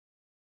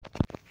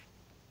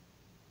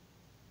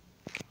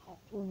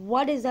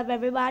What is up,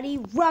 everybody?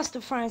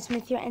 Rastafari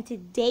Smith here, and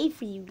today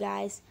for you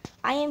guys,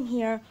 I am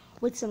here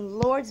with some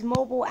Lords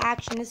Mobile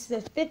action. This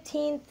is the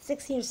 15th,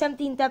 16th, or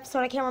 17th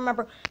episode, I can't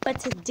remember. But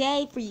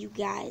today for you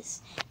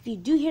guys, if you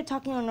do hear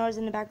talking on noise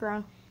in the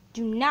background,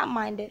 do not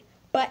mind it.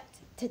 But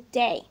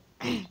today,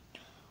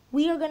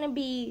 we are going to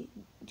be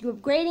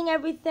upgrading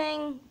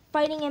everything,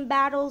 fighting in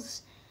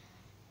battles,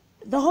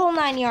 the whole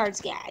 9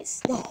 yards,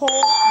 guys. The whole 9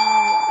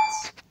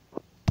 yards.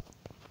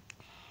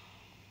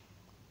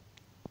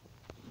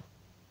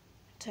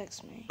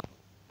 Text me.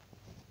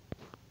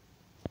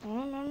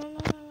 No.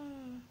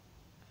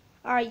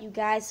 Alright, you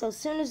guys, so as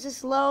soon as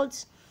this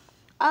loads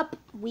up,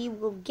 we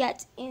will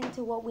get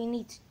into what we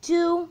need to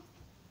do.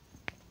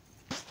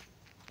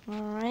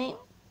 Alright.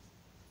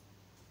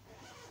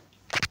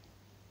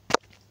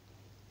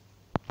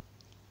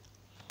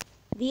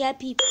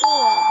 VIP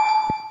 4.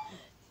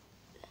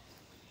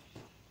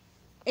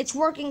 It's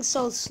working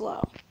so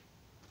slow.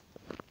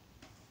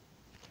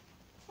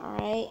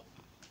 Alright.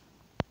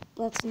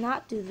 Let's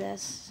not do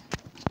this.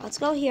 Let's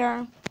go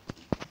here.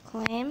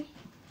 Claim.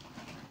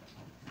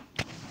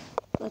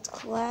 Let's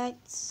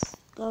collect.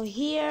 Go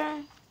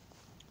here.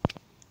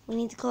 We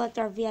need to collect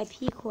our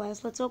VIP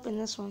quest. Let's open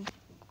this one.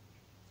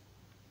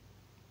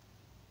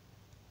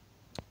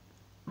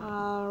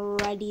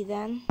 Alrighty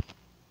then.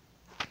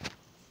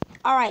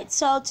 Alright,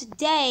 so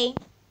today,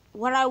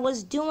 what I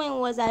was doing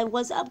was I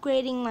was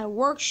upgrading my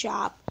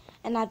workshop,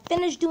 and I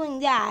finished doing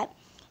that.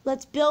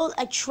 Let's build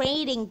a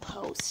trading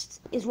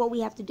post, is what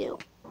we have to do.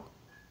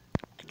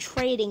 A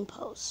trading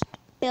post.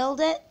 Build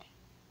it.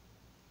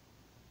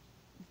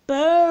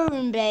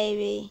 Boom,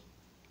 baby.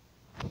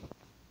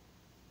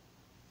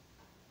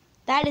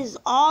 That is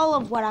all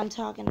of what I'm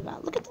talking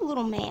about. Look at the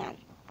little man.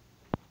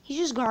 He's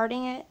just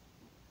guarding it.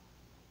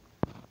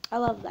 I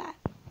love that.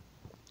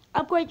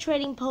 Upgrade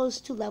trading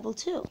post to level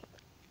 2.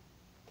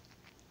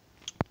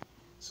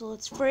 So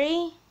let's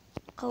free,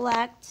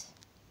 collect,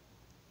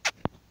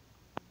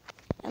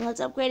 and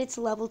let's upgrade it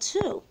to level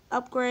 2.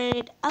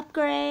 Upgrade.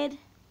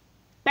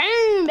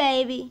 Boom,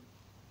 baby.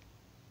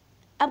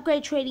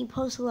 Upgrade trading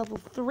post to level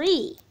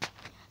 3.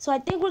 So I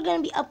think we're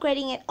going to be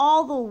upgrading it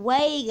all the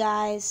way,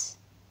 guys.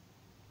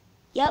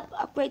 Yep,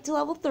 upgrade to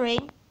level 3.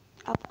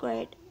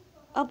 Upgrade.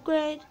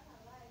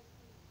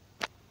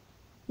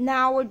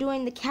 Now we're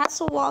doing the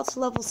castle wall to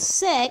level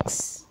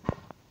 6.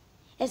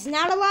 It's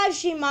not a live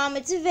stream, Mom.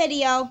 It's a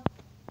video.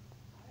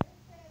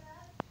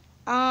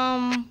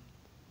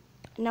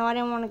 No, I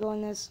didn't want to go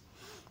in this.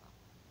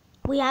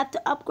 We have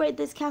to upgrade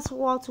this castle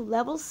wall to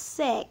level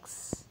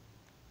 6.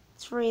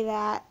 Let's free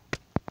that.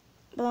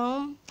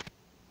 Boom.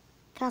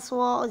 Castle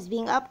wall is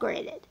being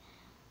upgraded.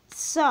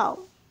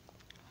 So,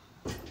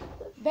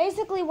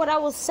 basically what I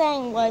was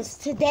saying was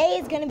today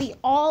is going to be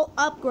all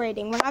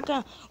upgrading.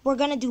 We're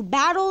going to do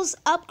battles,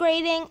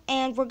 upgrading,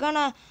 and we're going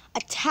to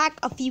attack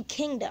a few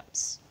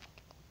kingdoms.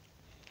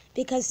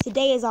 Because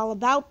today is all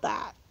about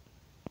that.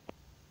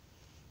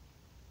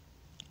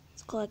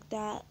 Let's collect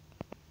that.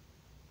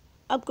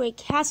 Upgrade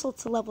castle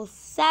to level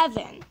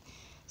 7.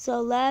 So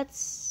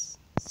let's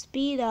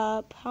speed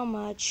up. How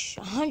much?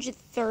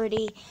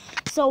 130.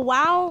 So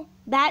while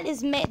that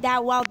is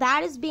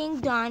being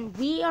done,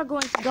 we are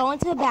going to go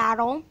into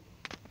battle.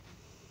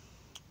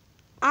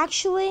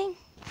 Actually,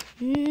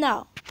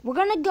 no. We're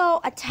gonna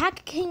go attack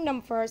a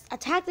kingdom first.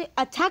 Attack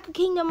a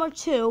kingdom or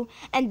two,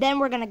 and then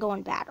we're gonna go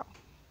in battle.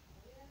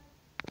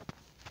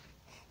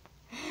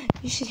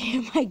 You should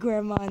hear my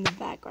grandma in the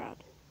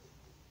background.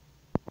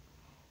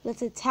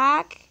 Let's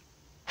attack.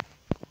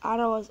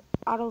 Auto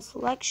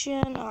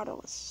selection. Auto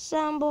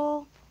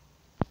assemble.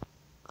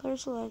 Clear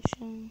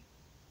selection.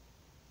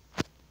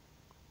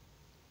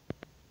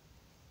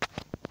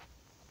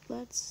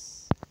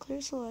 Let's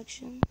clear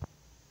selection.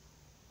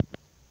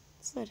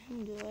 Let's let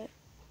him do it.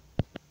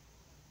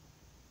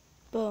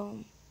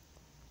 Boom.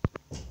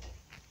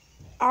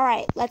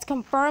 Alright, let's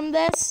confirm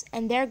this,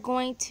 and they're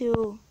going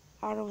to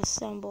auto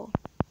assemble.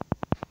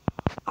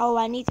 Oh,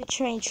 I need to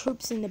train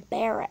troops in the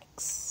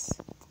barracks.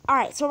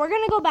 Alright, so we're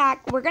going to go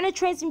back. We're going to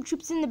train some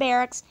troops in the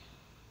barracks.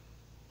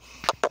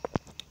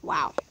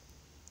 Wow.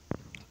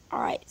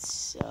 Alright,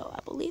 so I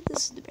believe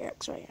this is the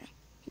barracks right here.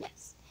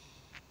 Yes.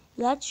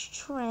 Let's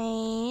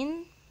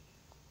train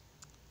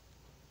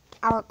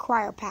our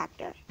choir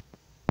pactor.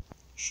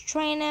 Let's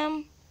train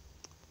him.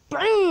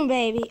 Boom,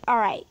 baby.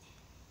 Alright.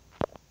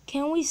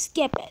 Can we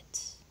skip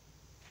it?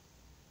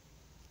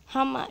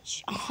 How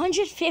much?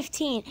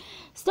 115.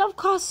 Stuff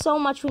costs so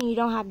much when you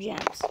don't have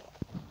gems.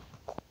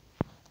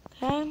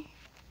 Okay.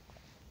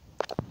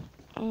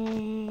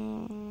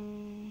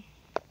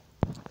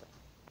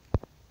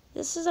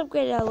 This is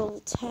upgraded at level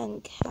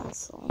 10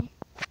 castle.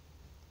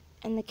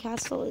 And the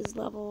castle is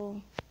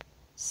level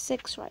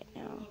 6 right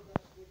now.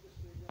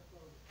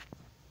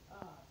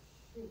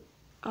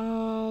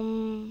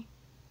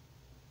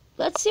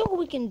 Let's see what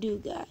we can do,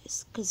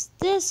 guys. Because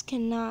this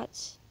cannot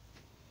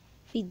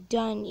be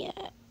done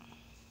yet.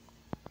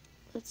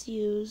 Let's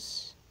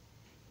use.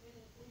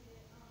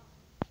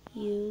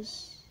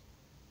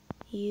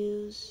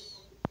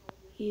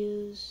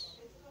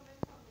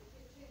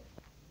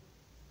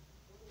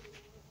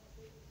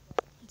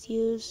 Let's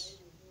use.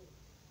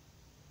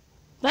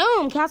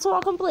 Boom! Castle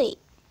wall complete.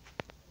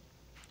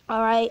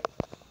 Alright.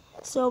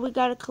 So we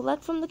gotta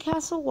collect from the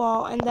castle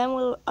wall, and then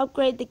we'll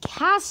upgrade the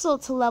castle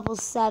to level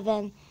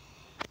 7.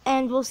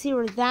 And we'll see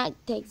where that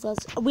takes us.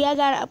 We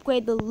gotta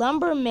upgrade the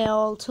lumber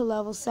mill to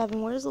level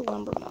 7. Where's the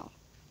lumber mill?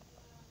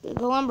 The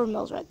lumber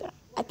mill's right there.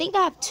 I think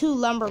I have 2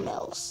 lumber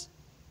mills.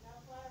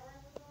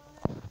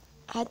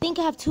 I think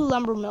I have 2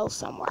 lumber mills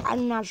somewhere.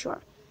 I'm not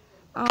sure.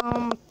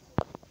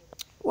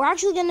 We're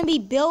actually gonna be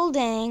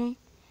building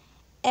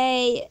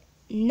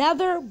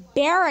another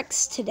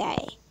barracks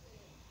today.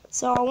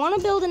 So I want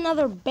to build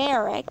another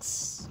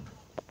barracks.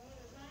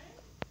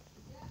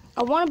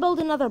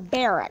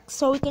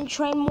 So we can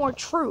train more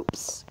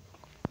troops.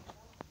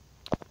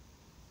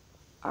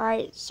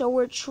 Alright, so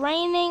we're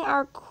training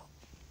our...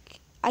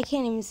 I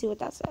can't even see what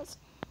that says.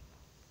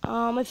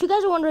 If you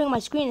guys are wondering, my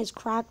screen is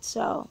cracked,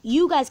 so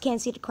you guys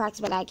can't see the cracks,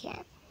 but I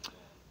can.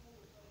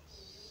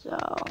 So,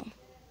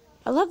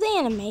 I love the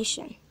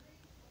animation.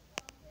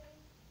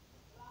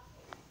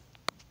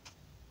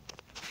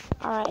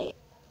 Alright.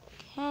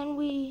 Can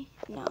we?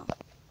 No.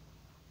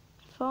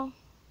 Info.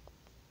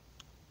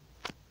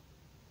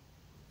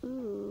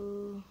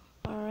 Ooh.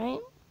 Alright.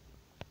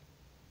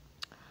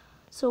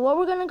 So what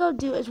we're going to go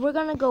do is we're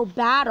going to go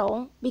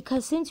battle.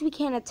 Because since we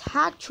can't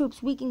attack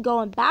troops, we can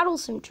go and battle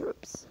some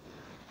troops.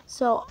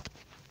 So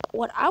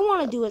what I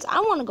want to do is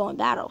I want to go and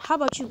battle. How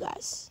about you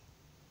guys?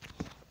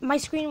 My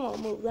screen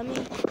won't move. Let me...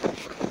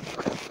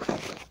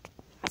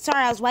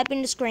 Sorry, I was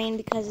wiping the screen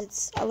because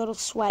it's a little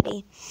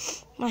sweaty.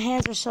 My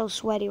hands are so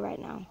sweaty right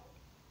now.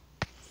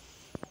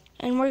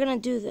 And we're going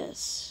to do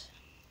this.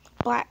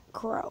 Black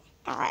Crow.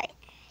 Alright.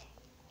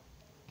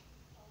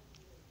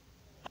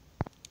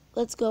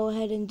 Let's go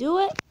ahead and do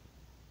it.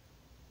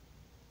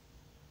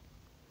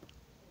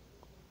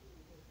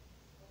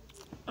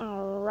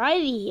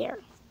 Alrighty here.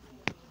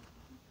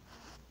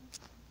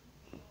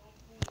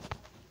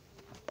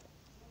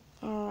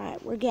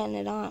 Alright, we're getting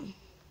it on.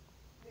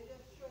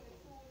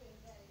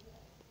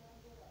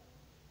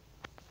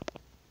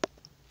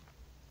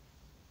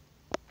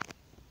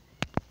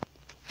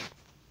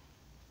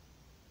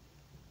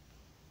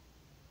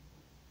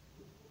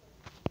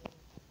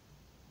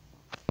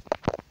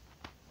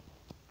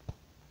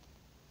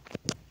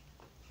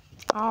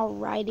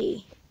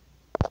 Alrighty.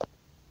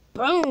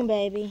 Boom,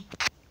 baby.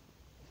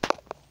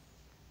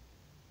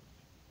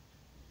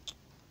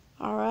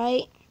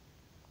 Alright.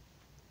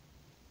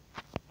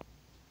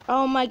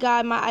 Oh my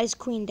god, my Ice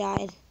Queen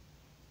died.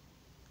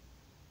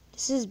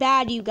 This is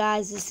bad, you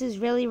guys. This is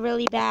really,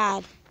 really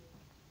bad.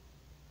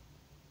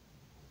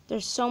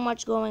 There's so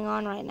much going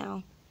on right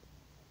now.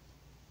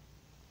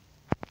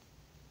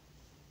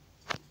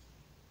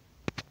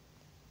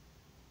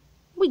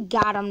 We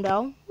got him,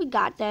 though. We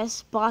got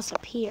this. Boss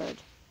appeared.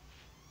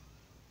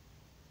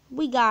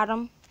 We got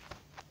him.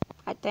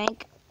 I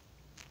think.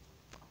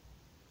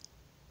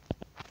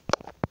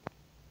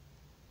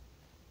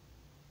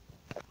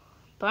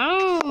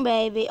 Boom,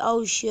 baby.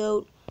 Oh,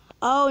 shoot.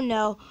 Oh,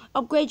 no.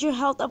 Upgrade your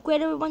health.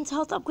 Upgrade everyone's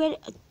health. Upgrade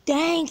it.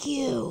 Thank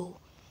you.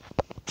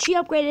 She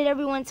upgraded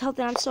everyone's health,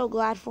 and I'm so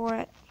glad for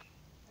it.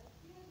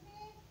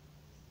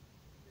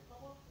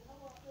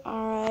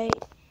 Alright.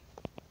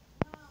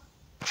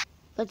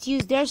 Let's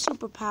use their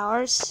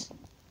superpowers.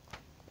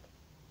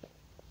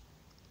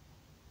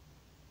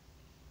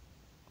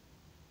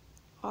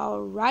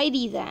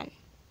 Alrighty then.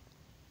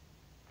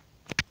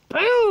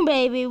 Boom,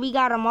 baby. We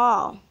got them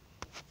all.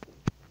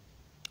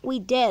 We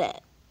did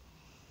it.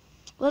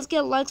 Let's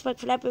get a like spike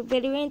for that big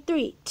video in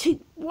 3, 2,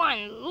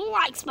 1.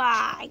 Like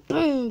spike.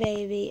 Boom,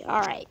 baby.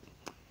 Alright.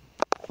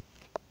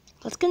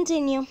 Let's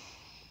continue.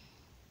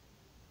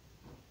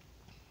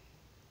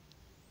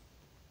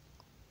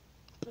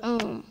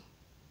 Boom.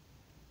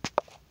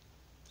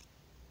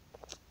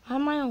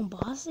 I'm my own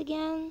boss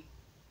again?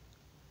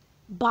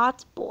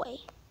 Bot boy.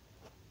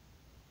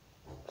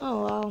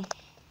 Oh well.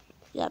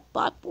 Got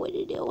bot boy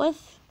to deal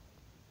with.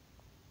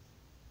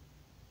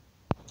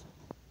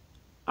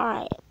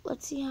 Alright,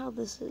 let's see how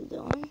this is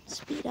doing.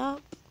 Speed up.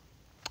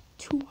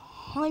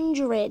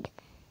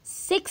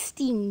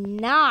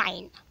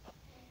 269.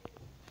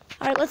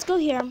 Alright, let's go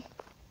here.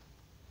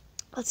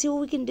 Let's see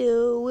what we can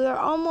do. We're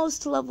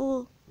almost to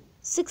level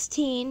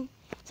 16.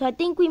 So I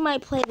think we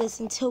might play this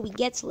until we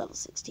get to level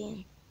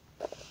 16.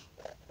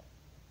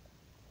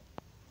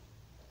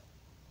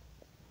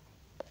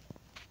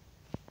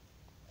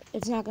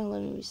 It's not gonna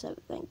let me reset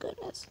it, thank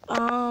goodness.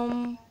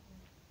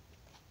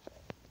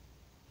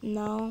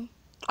 No.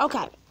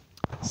 Okay.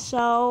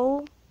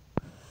 So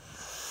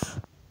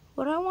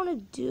what I want to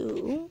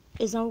do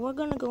is we're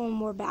gonna go in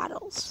more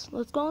battles.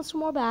 Let's go in some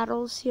more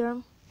battles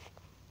here.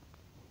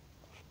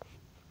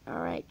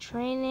 Alright,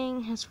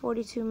 training has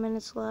 42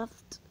 minutes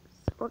left.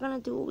 We're gonna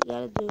do what we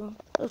gotta do.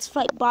 Let's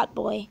fight Bot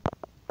Boy.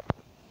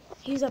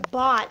 He's a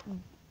bot.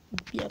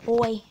 Yeah,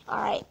 boy.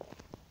 Alright.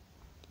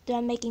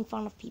 Done making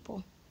fun of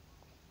people.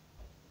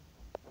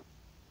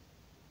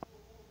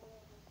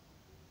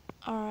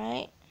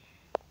 Alright.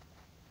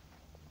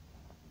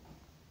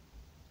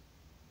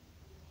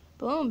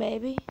 Boom,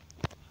 baby.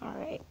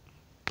 Alright.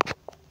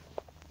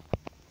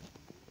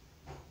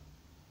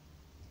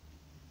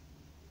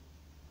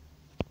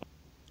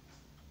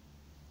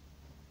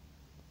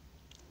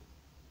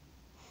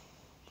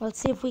 Let's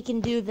see if we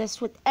can do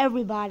this with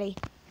everybody.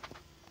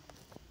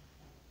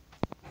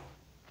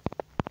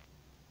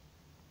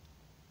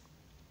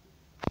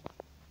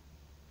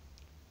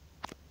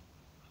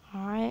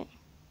 Alright.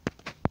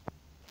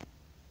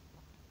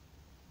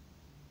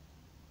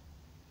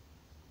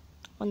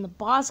 When the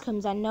boss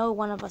comes, I know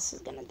one of us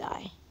is gonna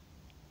die.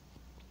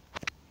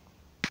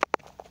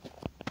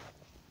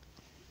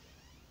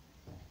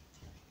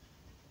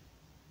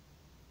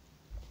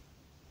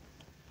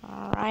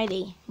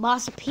 Alrighty.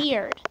 Boss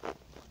appeared.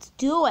 Let's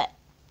do it.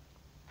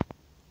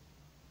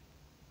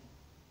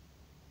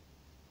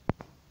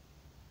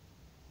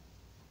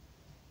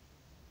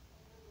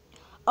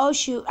 Oh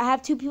shoot, I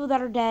have 2 people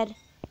that are dead.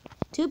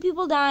 2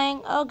 people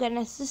dying. Oh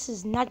goodness, this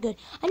is not good.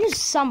 I knew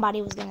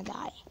somebody was gonna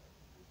die.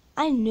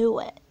 I knew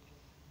it.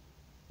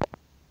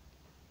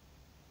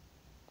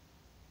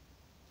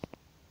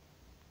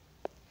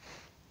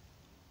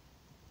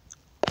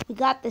 We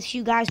got this,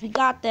 you guys. We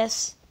got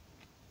this.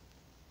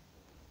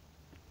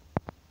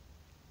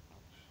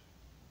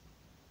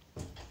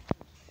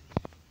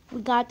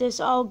 We got this.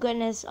 Oh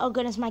goodness. Oh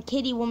goodness, my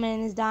kitty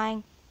woman is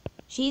dying.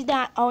 She's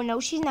not. Oh no,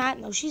 she's not.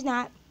 No, she's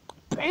not.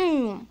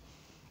 Boom.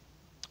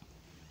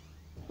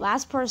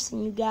 Last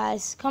person, you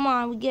guys. Come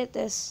on, we get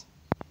this.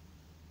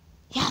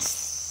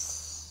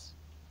 Yes.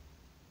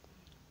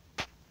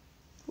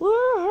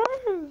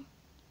 Woohoo.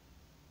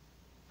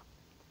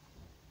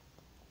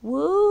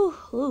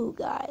 Woohoo,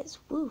 guys.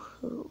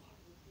 Woohoo.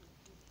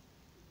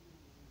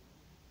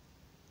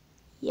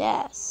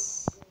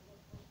 Yes.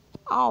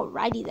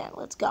 Alrighty then,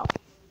 let's go.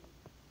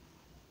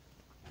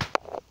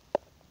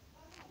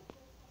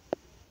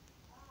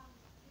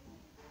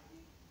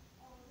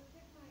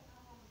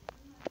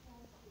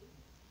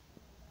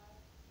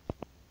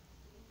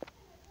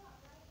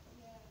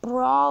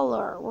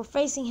 Brawler. We're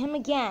facing him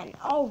again.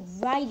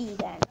 Alrighty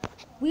then.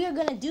 We are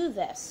gonna do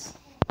this.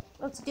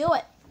 Let's do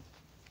it.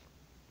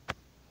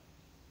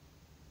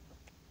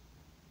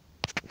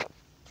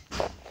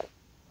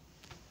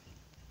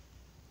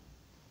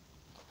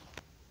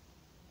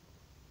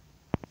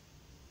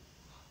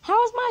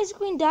 How is my ice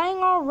queen dying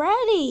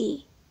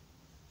already?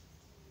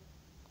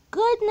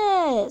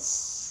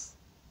 Goodness.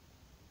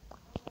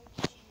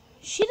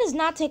 She does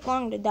not take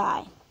long to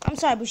die. I'm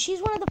sorry, but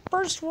she's one of the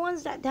first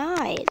ones that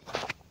died.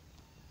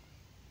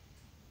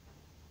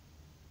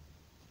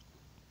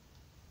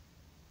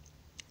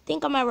 I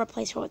think I might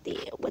replace her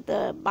with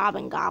the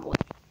Bobbin Goblin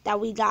that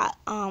we got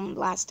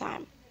last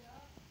time.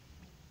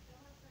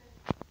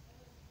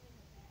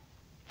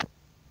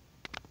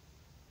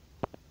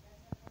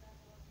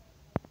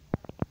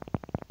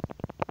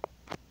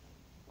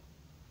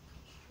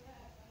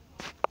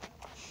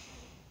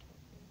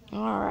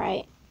 All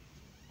right.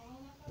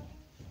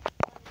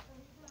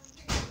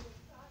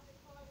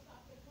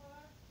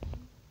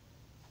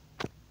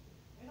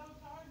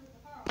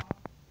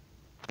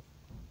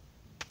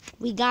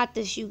 We got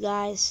this, you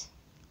guys.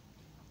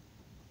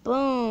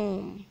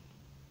 Boom.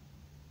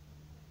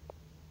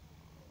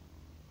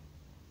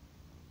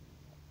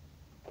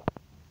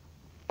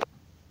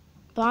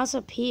 Boss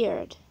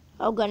appeared.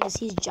 Oh goodness,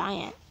 he's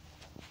giant.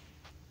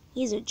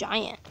 He's a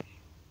giant.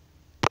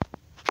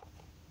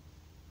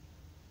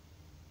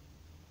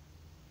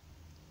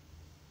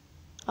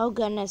 Oh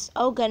goodness,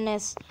 oh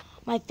goodness.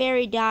 My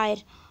fairy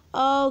died.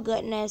 Oh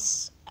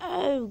goodness,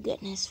 oh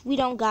goodness. We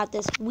don't got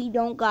this. We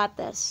don't got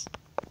this.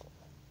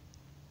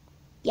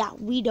 Yeah,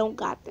 we don't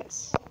got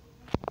this.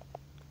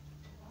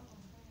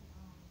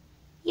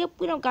 Yep,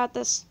 we don't got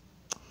this.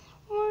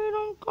 We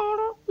don't got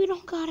it. We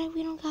don't got it.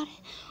 We don't got it.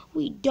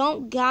 We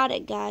don't got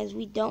it, guys.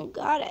 We don't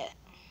got it.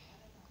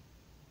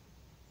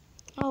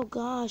 Oh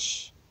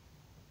gosh.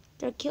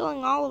 They're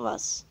killing all of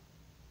us.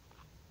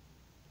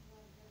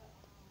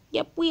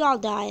 Yep, we all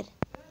died.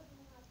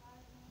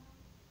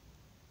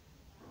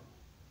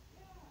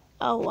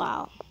 Oh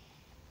wow.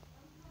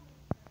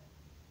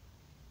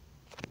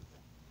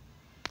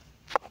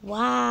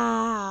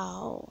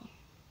 Wow.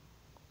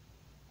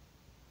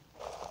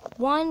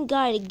 One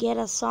guy to get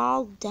us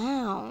all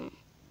down.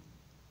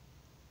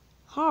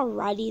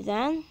 Alrighty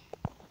then.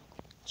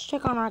 Let's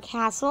check on our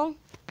castle.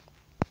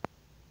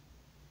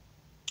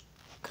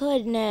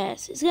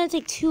 Goodness, it's gonna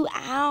take 2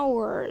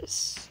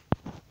 hours.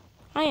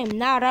 I am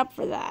not up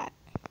for that.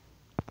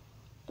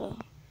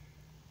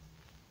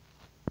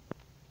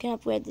 Can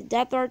upgrade the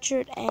Death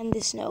Orchard and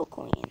the Snow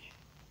Queen.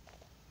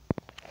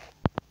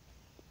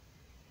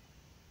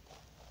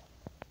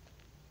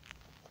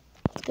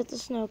 Let's get the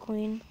Snow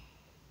Queen.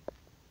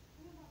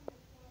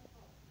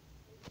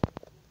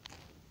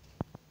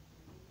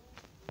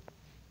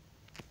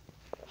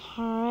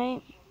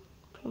 Alright.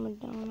 Prima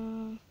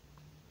Donna.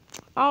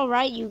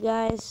 Alright, you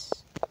guys.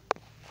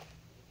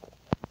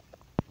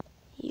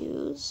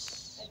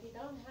 Use. If you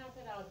don't have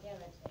it, I'll give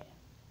it to you.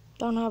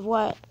 Don't have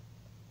what?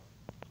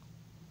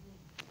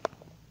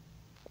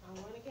 I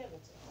want to give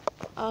it to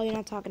you. Oh, you're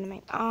not talking to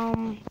me.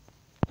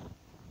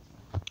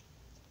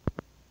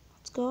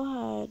 Let's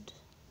go ahead.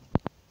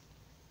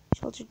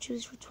 Shelter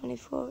choose for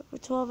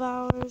 12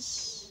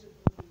 hours.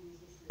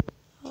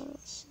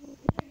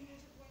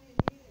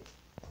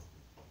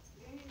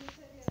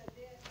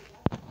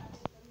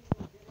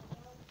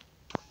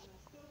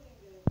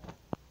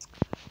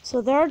 So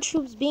there are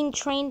troops being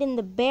trained in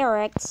the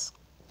barracks.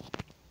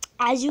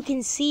 As you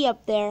can see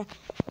up there,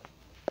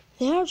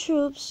 there are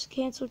troops.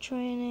 Cancel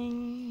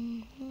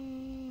training.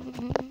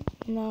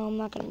 No, I'm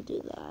not going to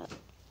do that.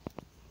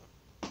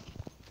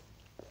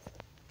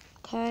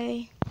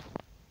 Okay.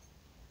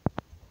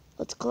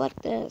 Let's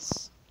collect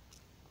this.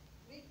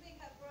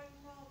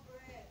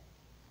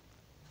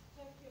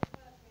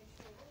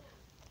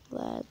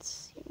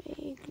 Let's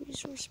make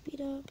resource speed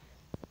up.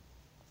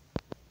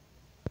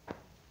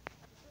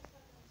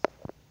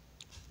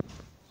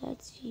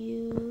 Let's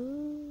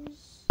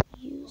use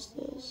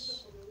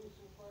this.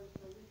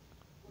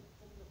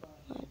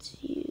 Let's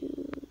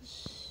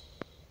use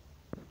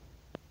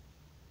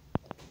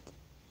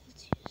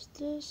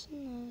this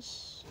and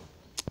this.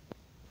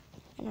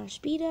 And our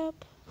speed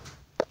up.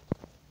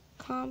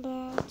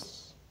 Combat.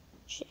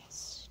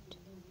 Chest.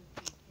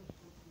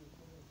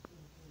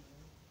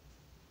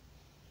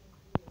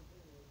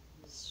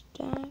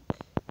 Stack.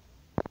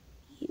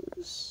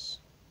 Use.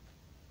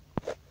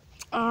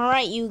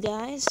 Alright, you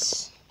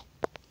guys.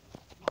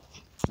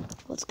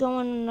 Let's go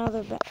in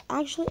another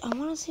Actually, I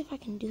want to see if I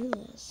can do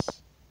this.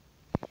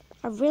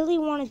 I really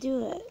want to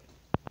do it.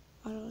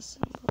 Auto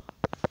assemble.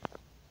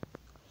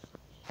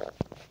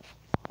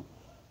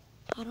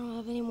 I don't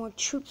have any more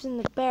troops in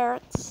the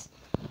barracks.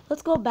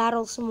 Let's go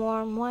battle some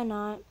more. Why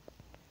not?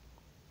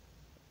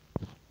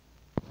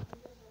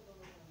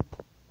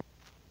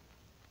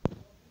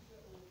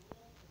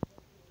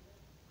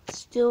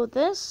 Let's do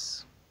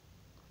this.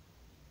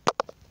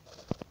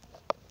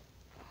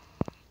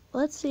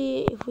 Let's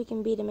see if we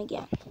can beat him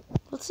again.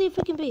 Let's see if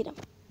we can beat him.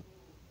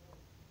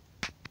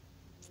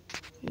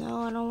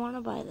 No, I don't want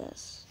to buy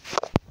this.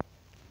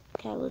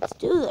 Okay, let's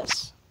do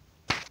this.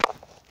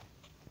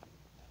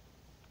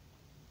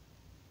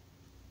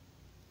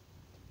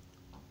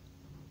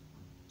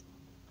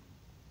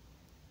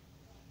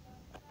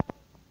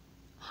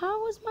 How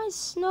was my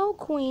Snow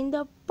Queen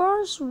the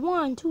first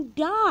one to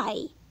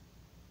die?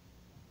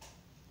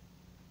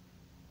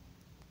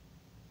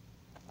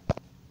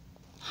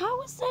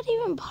 How is that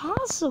even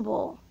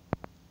possible?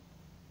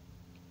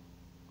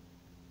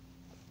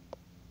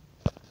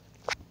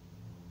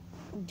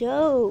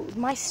 Dude,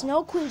 my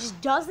Snow Queen just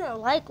doesn't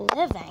like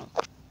living.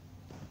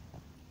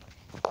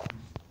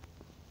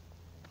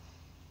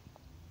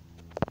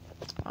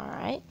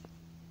 Alright.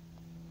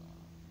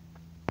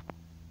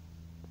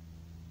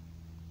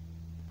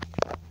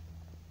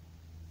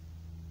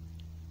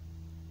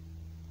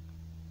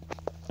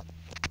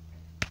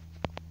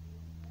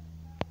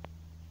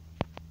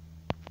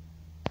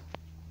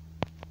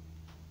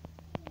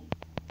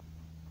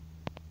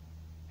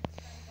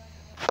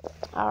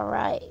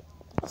 Alright.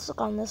 Let's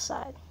look on this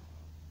side.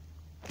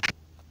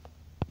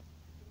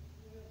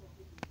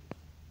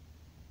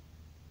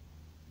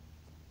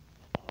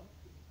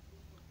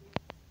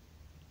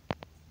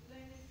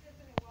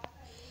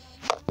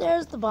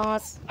 There's the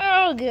boss.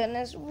 Oh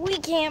goodness, we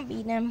can't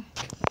beat him.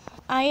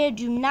 I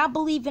do not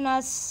believe in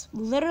us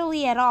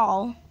literally at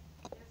all.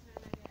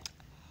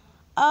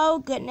 Oh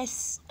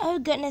goodness,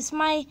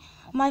 my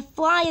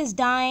fly is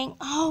dying.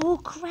 Oh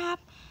crap,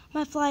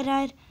 my fly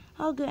died.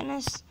 Oh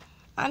goodness,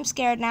 I'm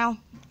scared now.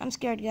 I'm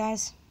scared,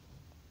 guys.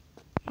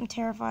 I'm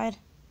terrified.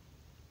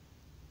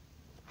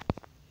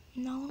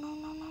 No,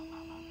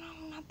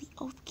 not the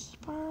Oath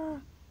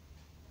Keeper.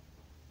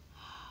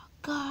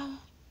 God.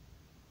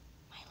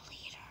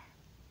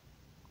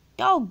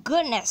 Oh,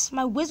 goodness.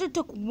 My wizard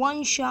took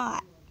one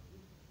shot.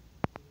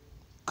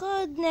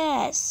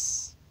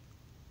 Goodness.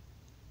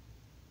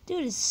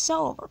 Dude is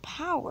so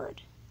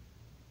overpowered.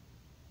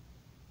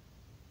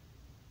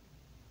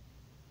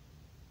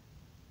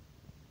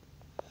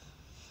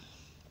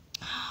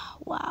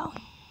 Wow.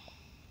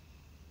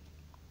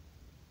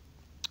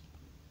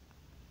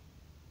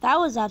 That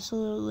was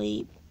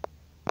absolutely...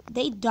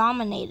 They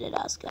dominated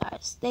us,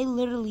 guys. They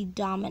literally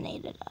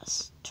dominated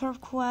us.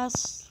 Turf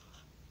Quest...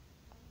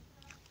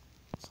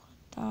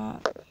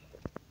 That.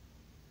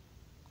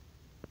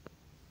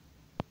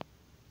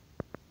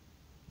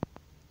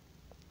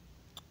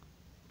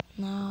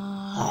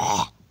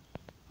 No.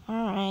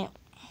 Alright.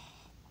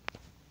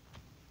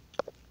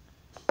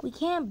 We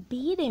can't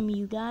beat him,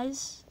 you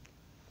guys.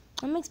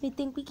 That makes me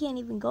think we can't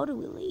even go to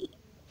Elite.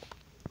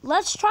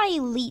 Let's try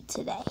Elite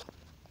today.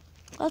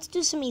 Let's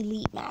do some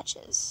Elite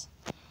matches.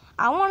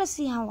 I want to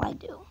see how I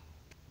do.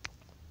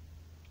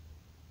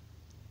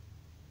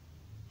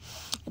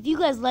 If you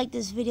guys like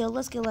this video,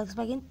 let's get Lex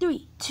Spike in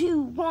 3,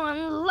 2,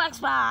 1, Lex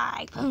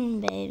Spike!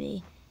 Boom,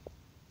 baby.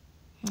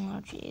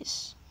 Oh,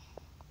 jeez.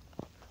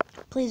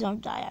 Please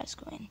don't die, Ice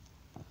Queen.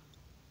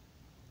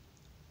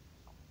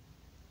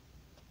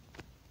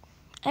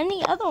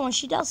 Any other one,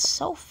 she does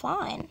so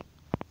fine.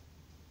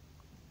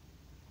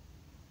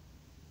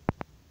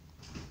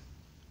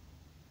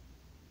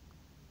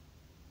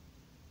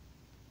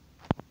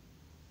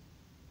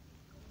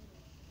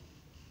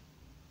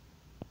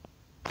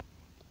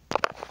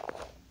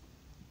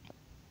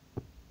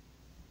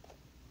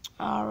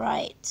 All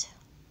right.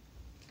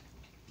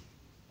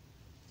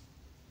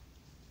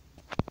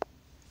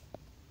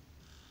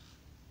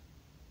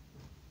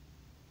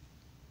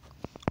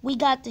 We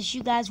got this,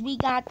 you guys. We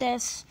got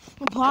this.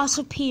 The boss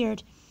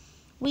appeared.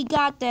 We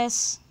got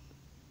this.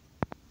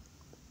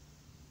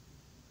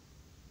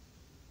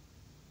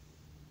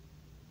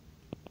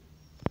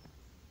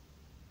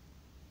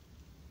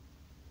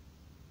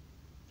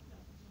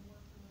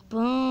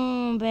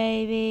 Boom,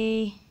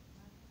 baby.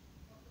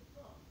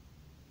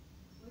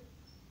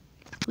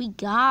 We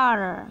got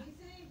her.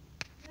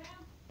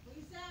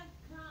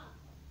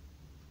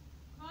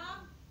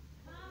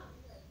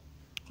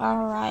 All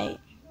right.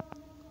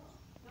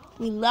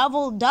 We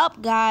leveled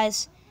up,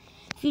 guys.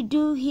 If you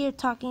do hear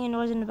talking and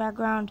noise in the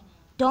background,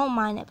 don't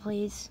mind it,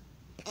 please.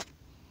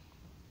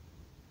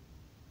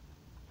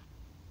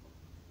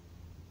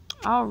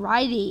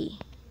 Alrighty.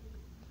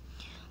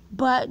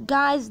 But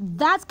guys,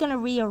 that's gonna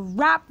be a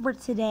wrap for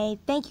today.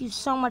 Thank you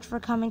so much for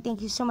coming.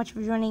 Thank you so much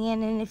for joining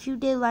in. And if you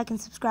did like and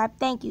subscribe,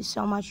 thank you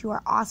so much. You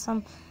are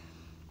awesome.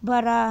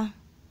 But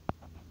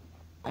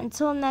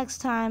until next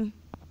time,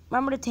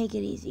 remember to take it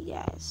easy,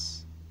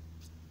 guys.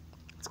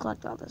 Let's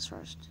collect all this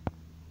first.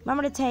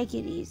 Remember to take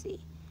it easy.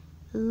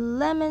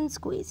 Lemon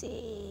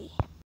squeezy.